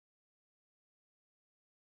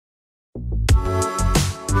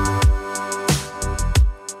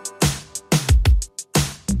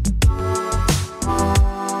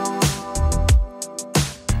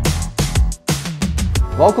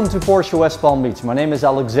Welcome to Porsche West Palm Beach. My name is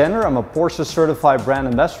Alexander. I'm a Porsche certified brand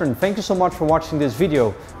ambassador, and thank you so much for watching this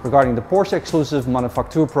video regarding the Porsche Exclusive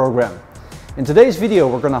Manufaktur program. In today's video,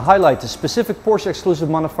 we're going to highlight the specific Porsche Exclusive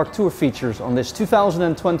Manufaktur features on this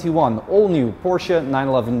 2021 all-new Porsche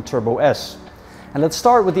 911 Turbo S. And let's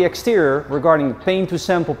start with the exterior regarding the Paint to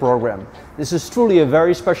Sample program. This is truly a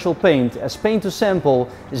very special paint, as Paint to Sample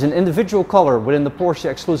is an individual color within the Porsche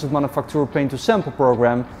Exclusive Manufaktur Paint to Sample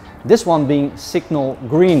program, this one being Signal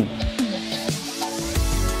Green.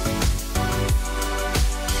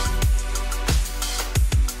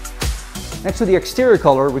 Next to the exterior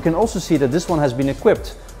color, we can also see that this one has been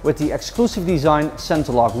equipped with the exclusive design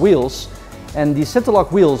center-lock wheels. And the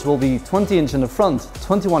center-lock wheels will be 20 inch in the front,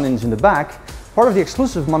 21 inch in the back. Part of the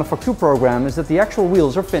Exclusive Manufaktur program is that the actual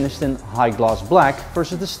wheels are finished in high gloss black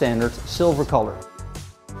versus the standard silver color.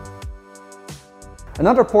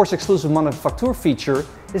 Another Porsche Exclusive Manufaktur feature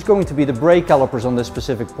is going to be the brake calipers on this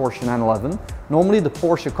specific Porsche 911. Normally the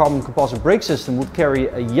Porsche carbon composite brake system would carry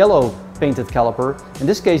a yellow painted caliper. In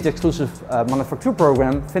this case, the Exclusive Manufaktur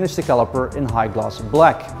program finished the caliper in high gloss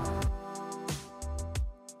black.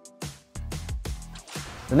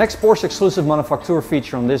 The next Porsche Exclusive Manufaktur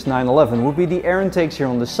feature on this 911 would be the air intakes here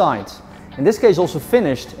on the sides. In this case also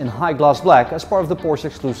finished in high gloss black as part of the Porsche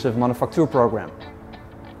Exclusive Manufaktur program.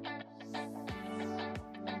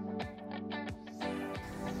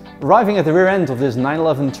 Arriving at the rear end of this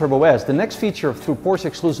 911 Turbo S, the next feature through Porsche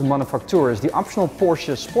Exclusive Manufaktur is the optional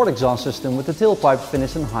Porsche Sport exhaust system with the tailpipe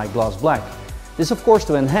finished in high gloss black. This of course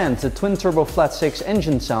to enhance the twin-turbo flat-6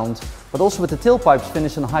 engine sound, but also with the tailpipes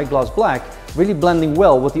finished in high gloss black, really blending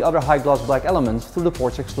well with the other high gloss black elements through the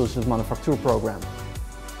Porsche Exclusive Manufaktur program.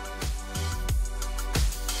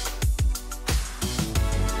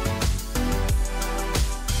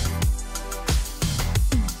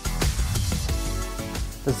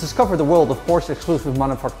 Let's discover the world of Porsche Exclusive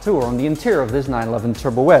Manufaktur on the interior of this 911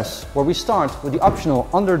 Turbo S, where we start with the optional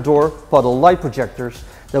under-door puddle light projectors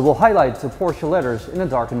that will highlight the Porsche letters in a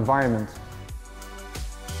dark environment.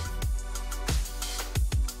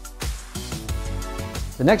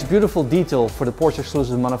 The next beautiful detail for the Porsche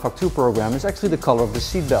Exclusive Manufaktur program is actually the color of the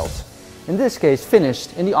seat belt. In this case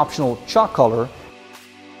finished in the optional chalk color,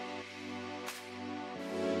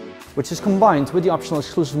 which is combined with the optional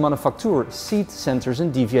Exclusive Manufaktur seat centers in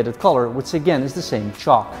deviated color, which again is the same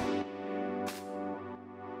chalk.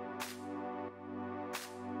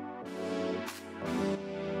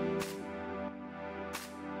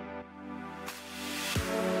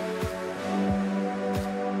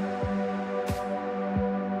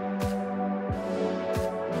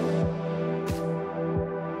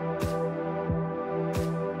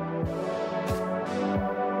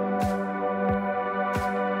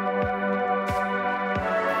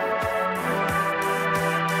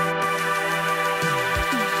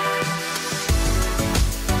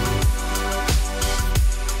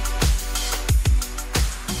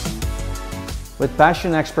 With passion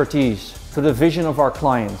and expertise, through the vision of our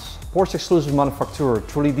clients, Porsche Exclusive Manufaktur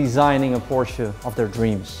truly designing a Porsche of their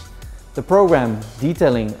dreams. The program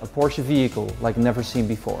detailing a Porsche vehicle like never seen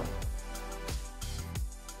before.